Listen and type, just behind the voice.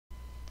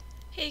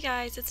Hey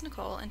guys, it's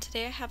Nicole, and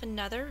today I have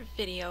another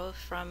video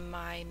from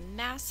my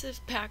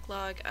massive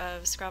backlog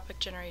of Scrapbook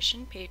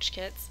Generation page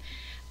kits.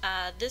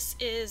 This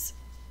is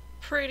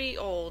pretty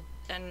old,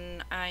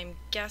 and I'm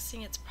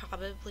guessing it's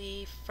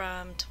probably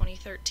from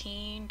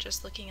 2013,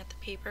 just looking at the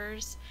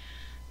papers.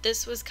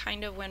 This was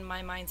kind of when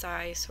my mind's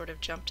eye sort of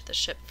jumped the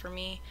ship for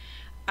me.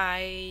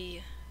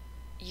 I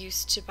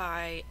used to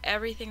buy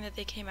everything that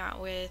they came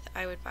out with.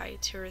 I would buy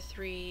 2 or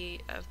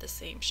 3 of the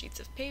same sheets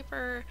of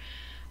paper.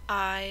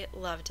 I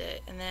loved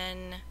it. And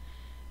then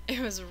it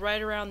was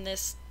right around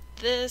this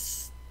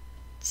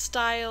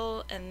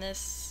style and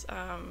this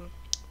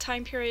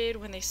time period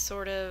when they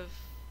sort of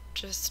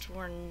just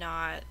were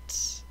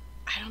not,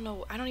 I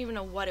don't even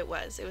know what it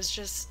was. It was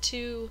just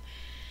too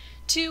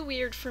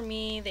weird for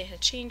me. They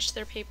had changed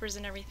their papers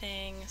and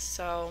everything,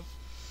 so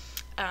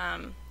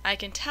I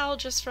can tell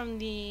just from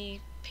the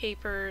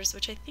papers,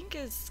 which I think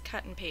is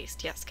cut and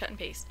paste, yes, cut and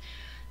paste,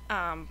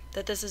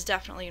 that this is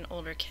definitely an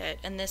older kit,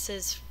 and this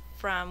is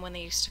from when they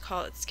used to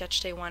call it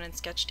Sketch Day 1 and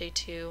Sketch Day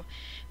 2.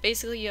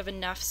 Basically, you have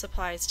enough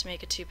supplies to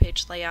make a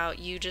 2-page layout.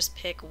 You just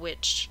pick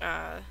which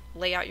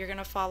layout you're going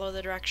to follow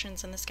the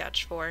directions in the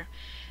sketch for.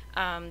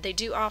 They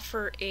do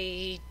offer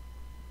a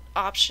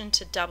option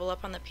to double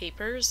up on the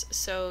papers,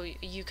 so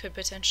you could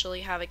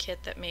potentially have a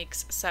kit that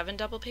makes 7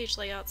 double-page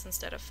layouts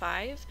instead of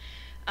 5.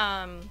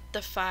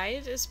 The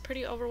 5 is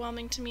pretty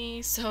overwhelming to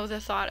me, so the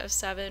thought of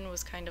 7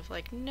 was kind of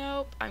like,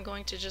 nope, I'm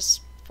going to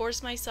just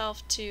force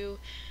myself to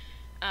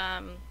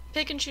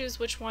pick and choose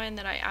which one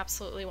that I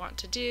absolutely want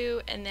to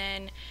do. And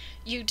then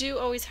you do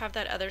always have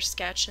that other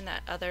sketch and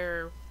that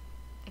other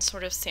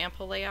sort of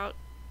sample layout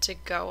to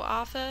go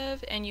off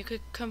of, and you could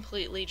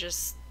completely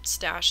just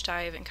stash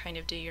dive and kind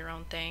of do your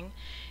own thing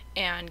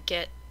and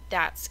get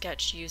that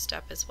sketch used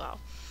up as well.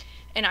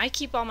 And I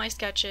keep all my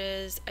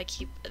sketches, I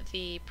keep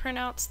the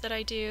printouts that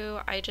I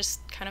do, I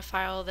just kind of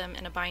file them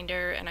in a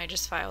binder, and I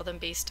just file them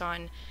based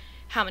on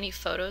how many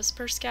photos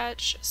per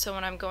sketch. So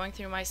when I'm going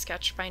through my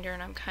sketch binder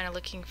and I'm kind of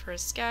looking for a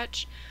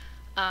sketch,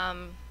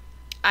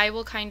 I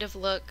will kind of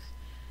look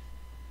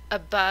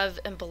above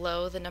and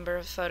below the number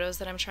of photos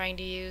that I'm trying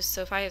to use.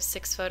 So if I have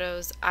 6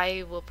 photos,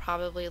 I will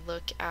probably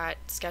look at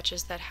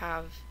sketches that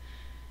have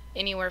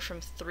anywhere from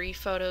 3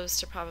 photos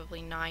to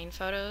probably 9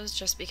 photos,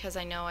 just because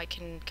I know I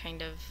can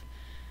kind of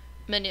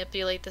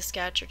manipulate the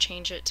sketch or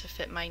change it to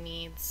fit my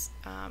needs.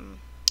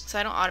 So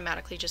I don't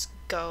automatically just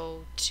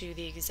go to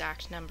the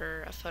exact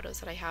number of photos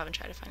that I have and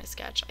try to find a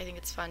sketch. I think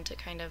it's fun to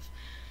kind of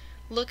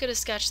look at a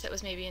sketch that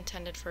was maybe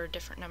intended for a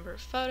different number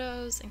of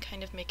photos and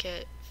kind of make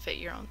it fit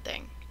your own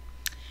thing.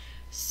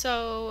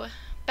 So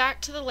back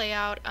to the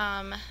layout.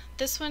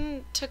 This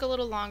one took a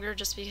little longer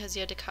just because you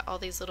had to cut all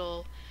these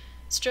little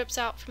strips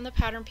out from the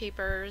pattern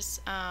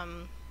papers.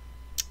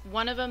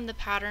 One of them, the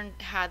pattern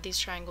had these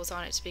triangles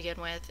on it to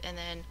begin with, and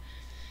then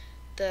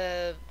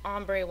the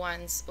ombre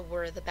ones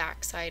were the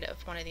back side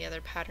of one of the other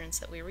patterns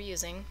that we were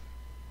using.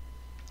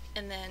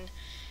 And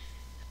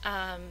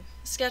then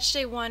Sketch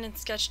Day 1 and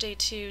Sketch Day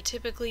 2,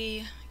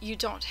 typically you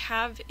don't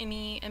have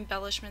any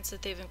embellishments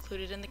that they've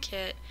included in the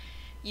kit.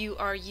 You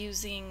are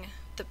using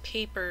the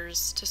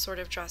papers to sort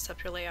of dress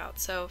up your layout.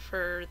 So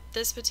for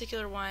this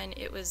particular one,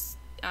 it was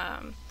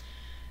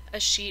a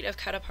sheet of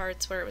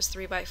cut-aparts where it was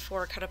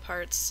 3x4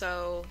 cut-aparts,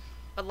 so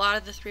a lot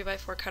of the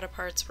 3x4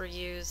 cut-aparts were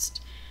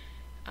used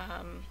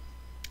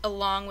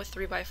along with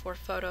 3x4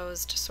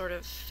 photos to sort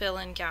of fill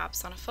in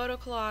gaps on a photo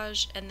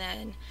collage, and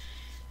then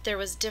there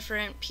was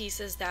different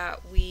pieces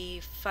that we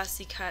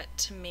fussy cut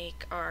to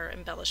make our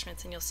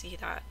embellishments, and you'll see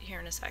that here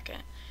in a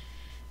second.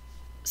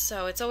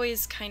 So it's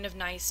always kind of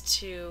nice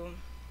to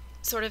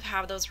sort of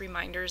have those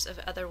reminders of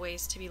other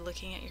ways to be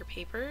looking at your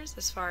papers,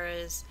 as far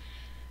as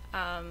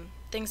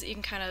things that you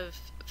can kind of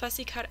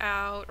fussy cut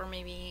out or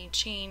maybe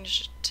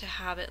change to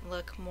have it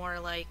look more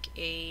like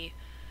a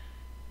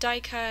die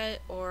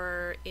cut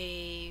or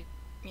a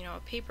a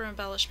paper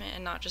embellishment,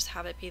 and not just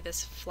have it be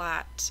this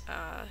flat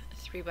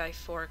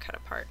 3x4 cut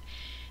apart.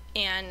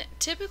 And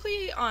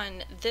typically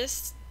on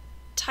this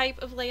type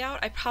of layout,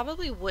 I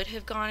probably would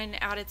have gone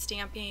and added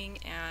stamping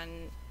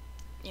and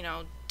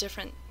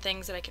different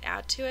things that I could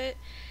add to it.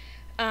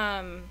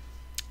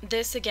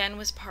 This again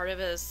was part of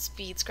a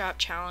speed scrap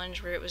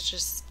challenge where it was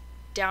just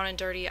down and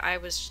dirty. I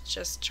was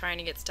just trying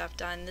to get stuff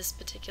done. This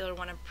particular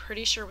one I'm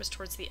pretty sure was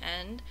towards the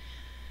end.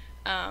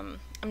 I'm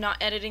not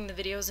editing the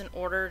videos in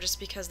order just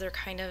because they're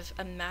kind of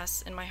a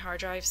mess in my hard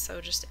drive,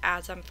 so just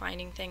as I'm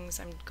finding things,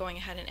 I'm going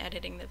ahead and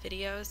editing the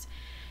videos.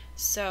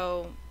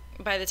 So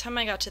by the time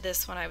I got to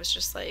this one, I was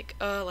just like,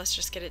 oh, let's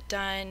just get it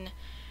done.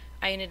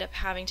 I ended up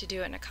having to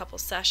do it in a couple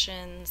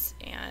sessions,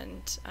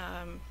 and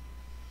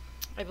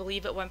I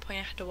believe at one point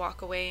I had to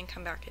walk away and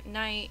come back at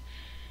night.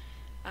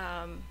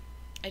 I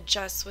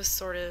just was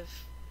sort of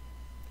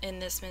in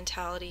this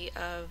mentality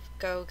of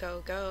go,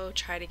 go, go,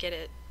 try to get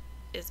it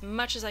as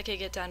much as I could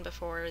get done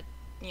before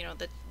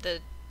the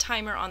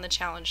timer on the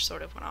challenge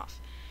sort of went off.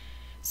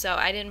 So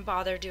I didn't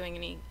bother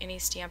doing any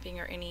stamping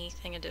or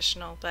anything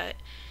additional, but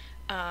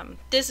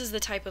this is the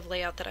type of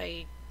layout that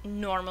I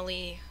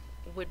normally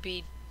would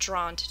be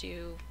drawn to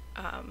do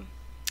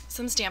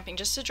some stamping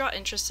just to draw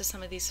interest to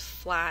some of these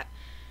flat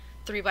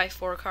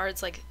 3x4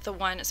 cards, like the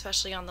one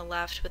especially on the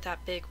left with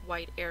that big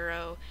white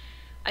arrow.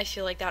 I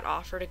feel like that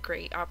offered a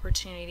great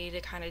opportunity to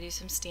kind of do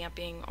some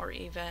stamping, or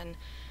even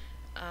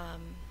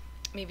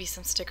maybe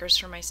some stickers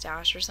for my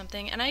stash or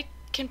something. And I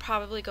can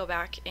probably go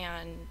back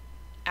and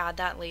add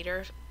that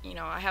later. You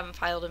know, I haven't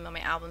filed them on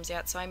my albums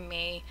yet, so I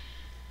may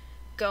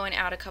go and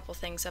add a couple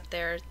things up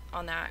there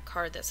on that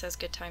card that says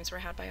good times were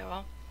had by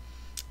all.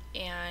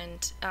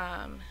 And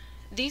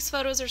these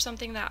photos are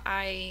something that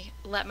I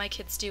let my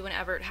kids do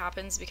whenever it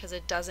happens, because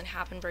it doesn't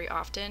happen very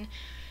often.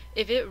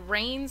 If it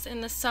rains in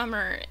the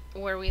summer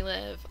where we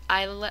live,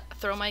 I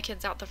throw my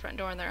kids out the front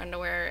door in their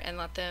underwear and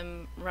let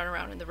them run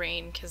around in the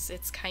rain, because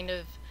it's kind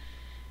of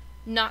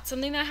not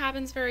something that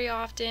happens very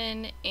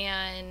often,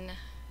 and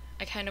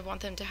I kind of want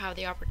them to have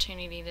the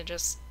opportunity to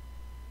just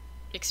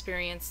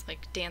experience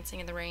like dancing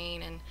in the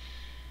rain. And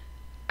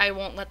I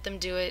won't let them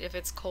do it if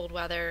it's cold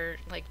weather.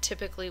 Like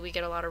typically we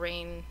get a lot of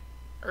rain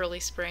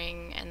early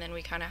spring, and then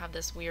we kind of have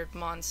this weird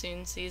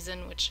monsoon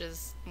season, which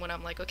is when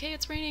I'm like, okay,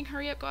 it's raining,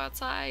 hurry up, go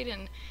outside,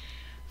 and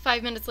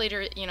 5 minutes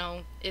later, you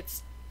know,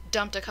 it's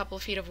dumped a couple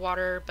feet of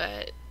water,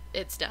 but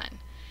it's done.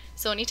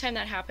 So anytime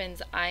that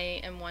happens,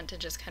 I am one to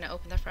just kind of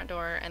open the front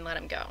door and let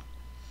them go.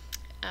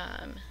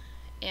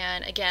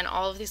 And again,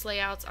 all of these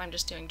layouts, I'm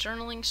just doing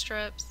journaling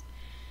strips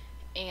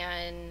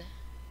and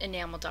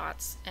enamel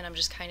dots, and I'm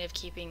just kind of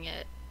keeping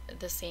it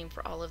the same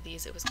for all of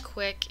these. It was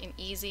quick and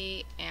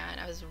easy, and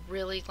I was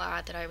really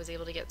glad that I was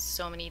able to get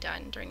so many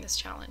done during this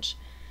challenge.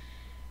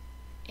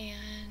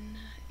 And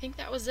I think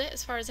that was it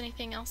as far as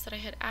anything else that I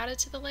had added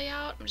to the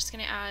layout. I'm just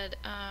going to add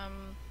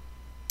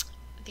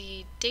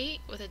the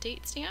date with a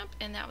date stamp,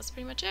 and that was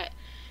pretty much it.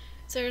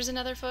 So here's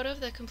another photo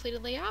of the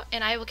completed layout,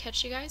 and I will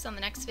catch you guys on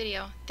the next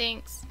video.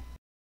 Thanks!